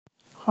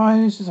Hi,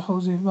 this is the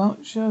Jose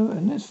Mark Show,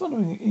 and this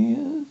following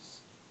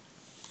is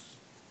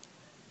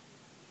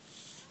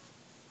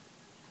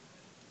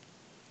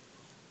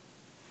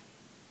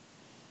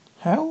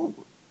how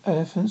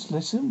elephants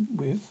listen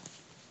with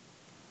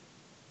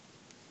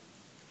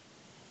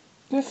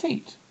their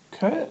feet.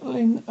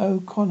 Caroline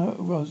O'Connor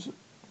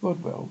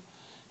Rodwell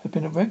had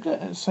been a regular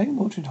at the same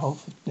watering hole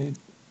for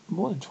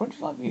more than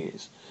 25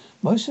 years.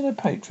 Most of their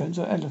patrons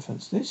are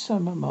elephants. This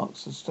summer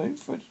marks the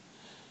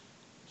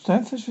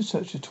Stanford's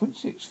researcher's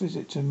 26th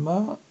visit to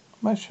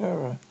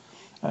Mashara,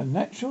 a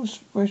natural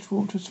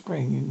freshwater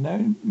spring in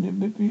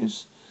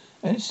Namibia's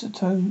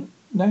Yellowstone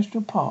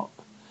National Park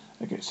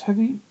that gets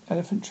heavy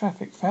elephant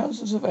traffic.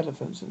 Thousands of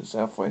elephants in the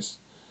southwest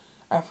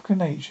African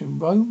nation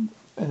roam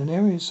in an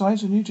area the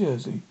size of New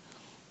Jersey,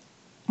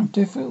 with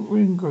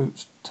different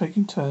groups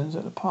taking turns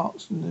at the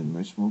park's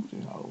numerous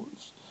watering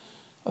holes.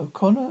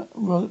 O'Connor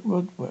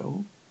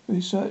Rodwell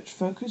research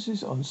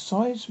focuses on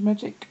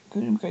seismic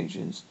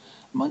communications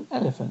among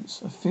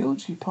elephants, a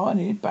field she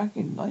pioneered back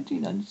in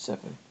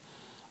 1997.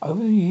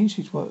 Over the years,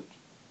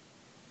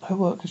 her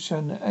work has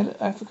shown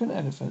that African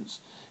elephants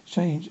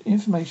exchange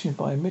information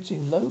by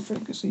emitting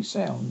low-frequency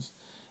sounds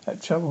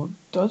that travel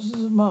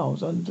dozens of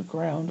miles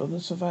underground on the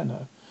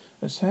savannah.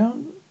 The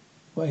sound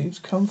waves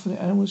come from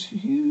the animals'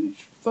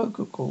 huge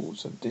vocal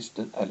cords, and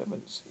distant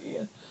elephants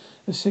hear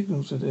the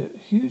signals with their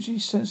hugely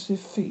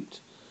sensitive feet.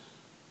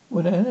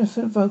 When an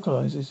elephant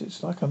vocalizes,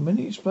 it's like a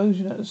mini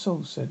explosion at the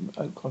source, said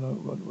O'Connor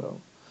Rodwell.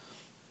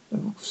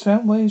 The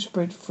sound waves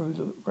spread through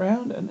the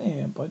ground and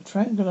air. By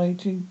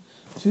triangulating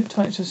two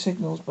types of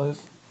signals,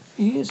 both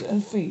ears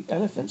and feet,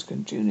 elephants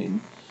can tune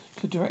in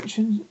to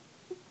direction,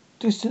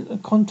 distance,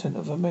 and content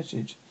of a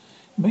message.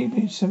 It may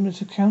be similar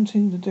to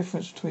counting the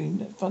difference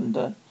between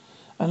thunder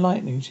and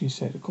lightning, she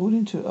said.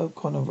 According to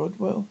O'Connor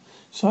Rodwell,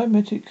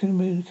 cybernetic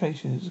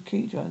communication is the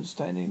key to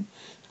understanding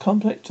the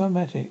complex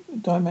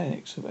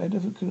dynamics of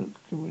elephant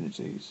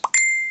communities.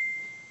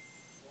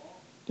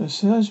 The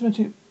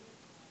seismic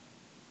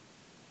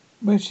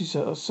messages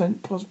are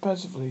sent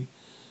passively,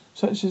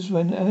 such as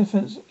when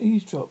elephants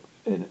eavesdrop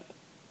in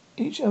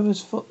each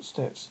other's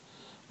footsteps.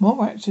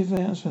 More active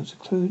announcements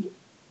include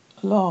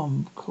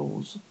alarm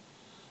calls,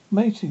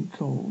 mating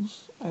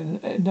calls,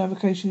 and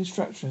navigation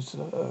instructions to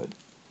the herd.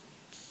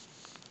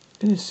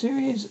 In a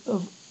series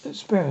of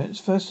experiments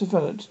first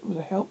developed with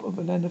the help of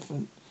an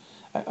elephant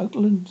at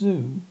Oakland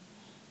Zoo,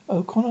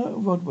 O'Connor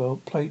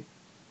Rodwell played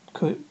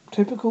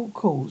typical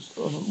calls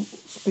on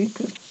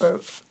speakers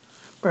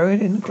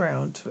buried in the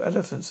ground to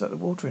elephants at the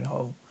watering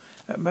hole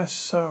at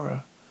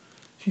Masara.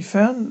 She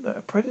found that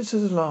a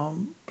predator's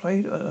alarm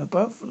played on an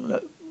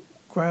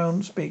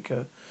above-ground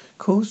speaker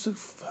caused the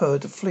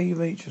herd to flee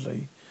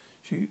immediately.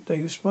 They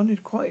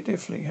responded quite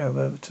differently,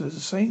 however, to the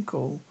same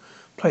call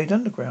played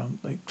underground.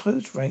 They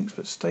closed ranks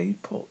but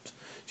stayed put.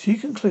 She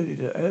concluded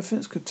that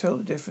elephants could tell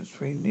the difference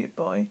between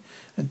nearby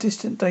and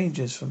distant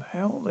dangers from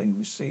how they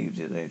received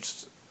their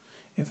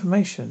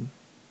information.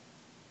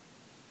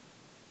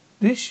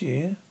 This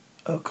year,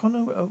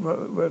 O'Connor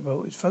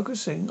Rodwell is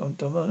focusing on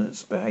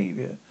dominance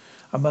behaviour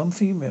among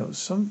females.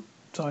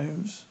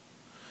 Sometimes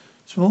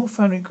small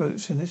family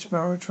groups in this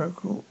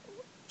matriarchal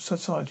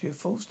society are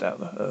forced out of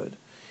the herd,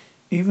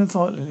 even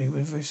violently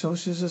when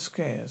resources are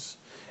scarce.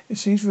 It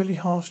seems really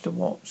harsh to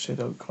watch, said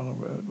O'Connor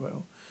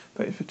Rodwell,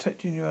 but it's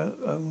protecting your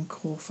own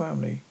core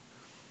family.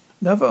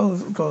 Another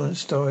ongoing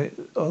study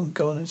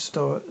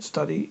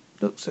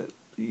looks at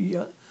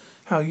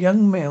how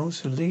young males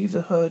who leave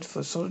the herd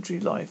for solitary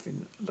life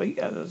in late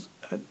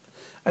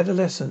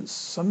adolescence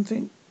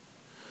sometimes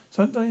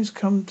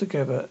come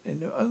together in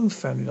their own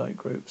family-like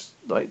groups.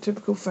 Like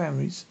typical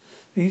families,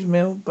 these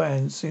male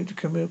bands seem to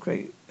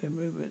communicate their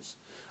movements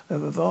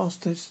over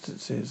vast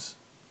distances.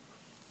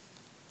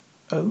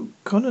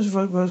 O'Connor's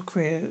Rodwell's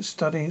career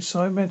studying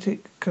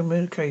cybernetic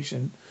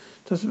communication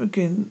doesn't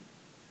begin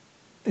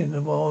in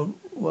the wild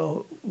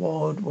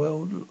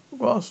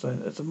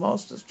grassland. As a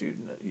master's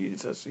student at the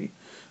University of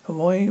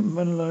Hawaii,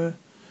 Manila,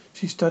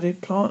 she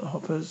studied plant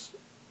hoppers,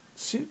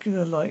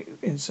 circular-like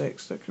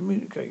insects that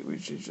communicate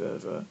with each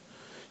other,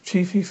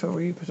 chiefly for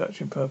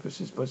reproduction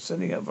purposes by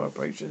sending out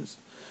vibrations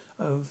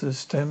over the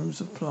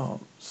stems of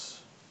plants.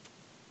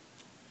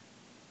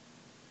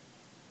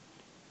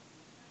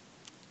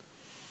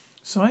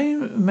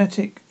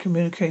 Cybernetic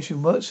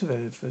communication works with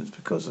elephants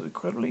because of the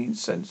incredibly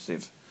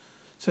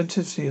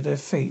sensitivity of their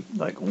feet.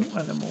 Like all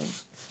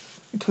animals,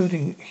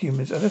 including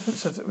humans,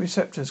 elephants have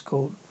receptors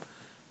called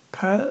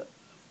pachyinene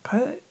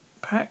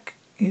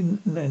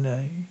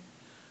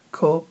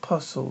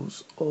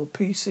corpuscles, or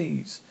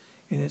PCs,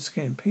 in their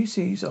skin.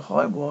 PCs are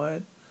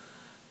high-wired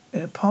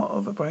in a part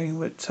of the brain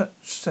where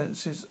touch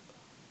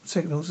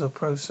signals are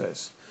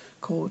processed,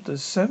 called the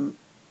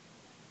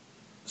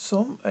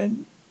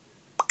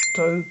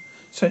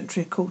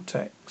somatosensory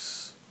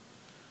cortex.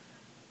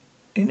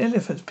 In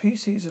elephants,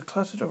 PCs are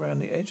clustered around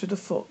the edge of the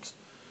foot.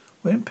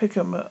 When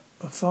picking up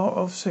a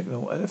far-off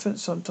signal,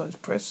 elephants sometimes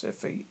press their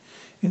feet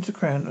into the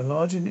ground,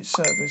 enlarging its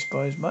surface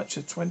by as much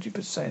as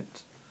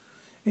 20%.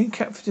 In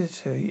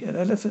captivity, an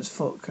elephant's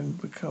foot can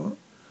become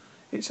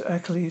its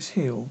Achilles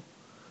heel.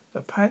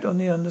 The pad on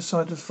the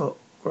underside of the foot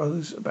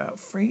grows about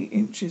 3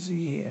 inches a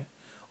year.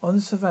 On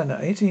the savannah,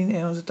 18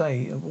 hours a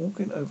day and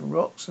walking over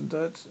rocks and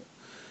dirt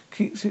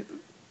keeps it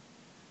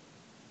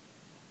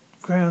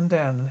ground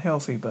down and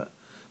healthy, but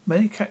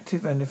many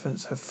captive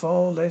elephants have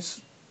far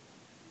less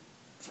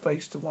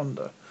space to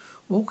wander.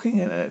 Walking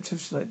and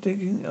activities like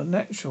digging are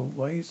natural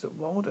ways that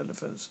wild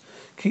elephants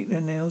keep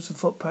their nails and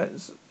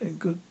footpads in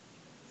good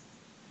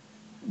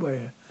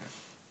wear.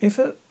 If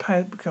a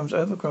pad becomes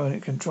overgrown,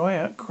 it can dry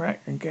out,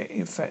 crack, and get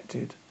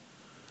infected,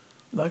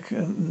 like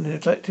a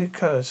neglected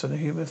curse on a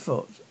human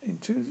foot. In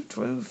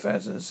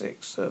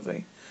 2006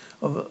 survey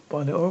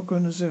by the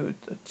Oregon Zoo,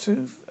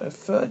 a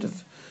third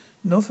of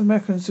North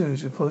American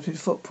zoos reported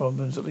foot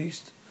problems, at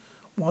least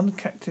one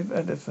captive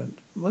elephant.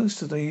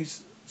 Most of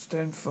these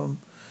stem from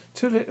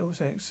too little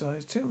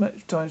exercise, too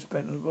much time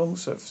spent on the wrong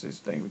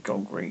surfaces, namely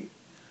concrete,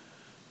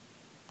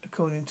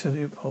 according to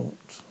the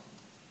report.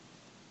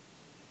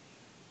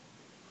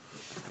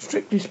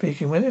 Strictly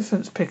speaking, when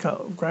elephants pick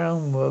up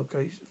ground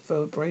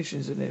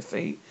vibrations in their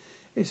feet,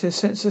 it's their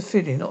sense of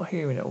feeling, not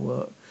hearing, at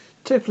work.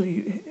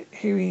 Typically,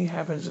 hearing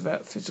happens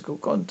without physical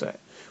contact,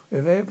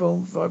 where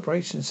airborne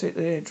vibrations hit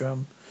the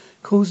eardrum,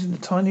 causing the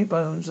tiny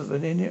bones of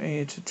an inner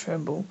ear to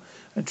tremble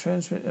and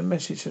transmit a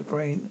message to the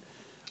brain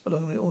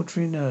along the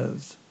auditory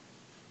nerves.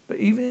 But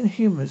even in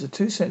humans, the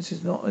two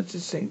senses are not as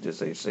distinct as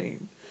they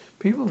seem.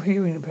 People with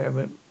hearing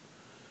impairment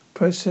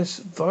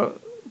process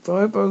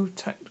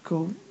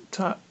vibrotactile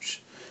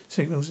touch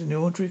signals in the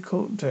auditory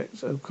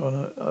cortex,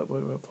 O'Connor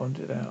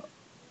pointed out.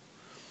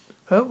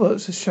 Her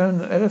works have shown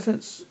that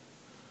elephants,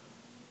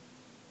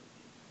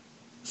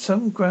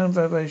 some ground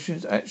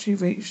vibrations actually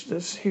reach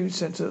the hearing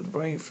center of the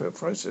brain through a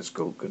process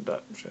called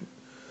conduction.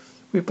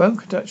 With bone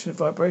conduction, a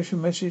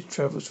vibration message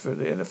travels through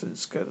the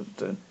elephant's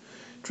skeleton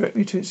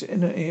directly to its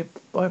inner ear,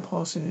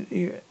 bypassing the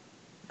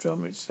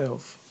eardrum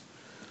itself.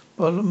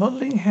 While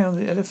modeling how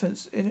the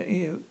elephant's inner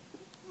ear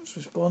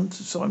responds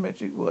to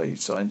symmetric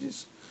waves,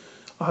 scientists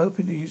are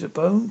hoping to use a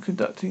bone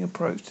conducting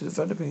approach to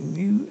developing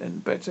new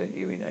and better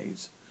hearing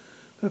aids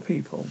for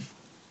people.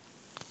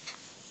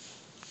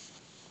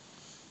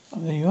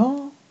 And there you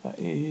are. That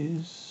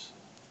is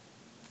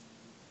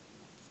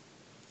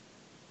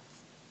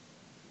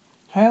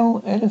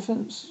how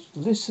elephants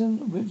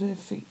listen with their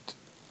feet.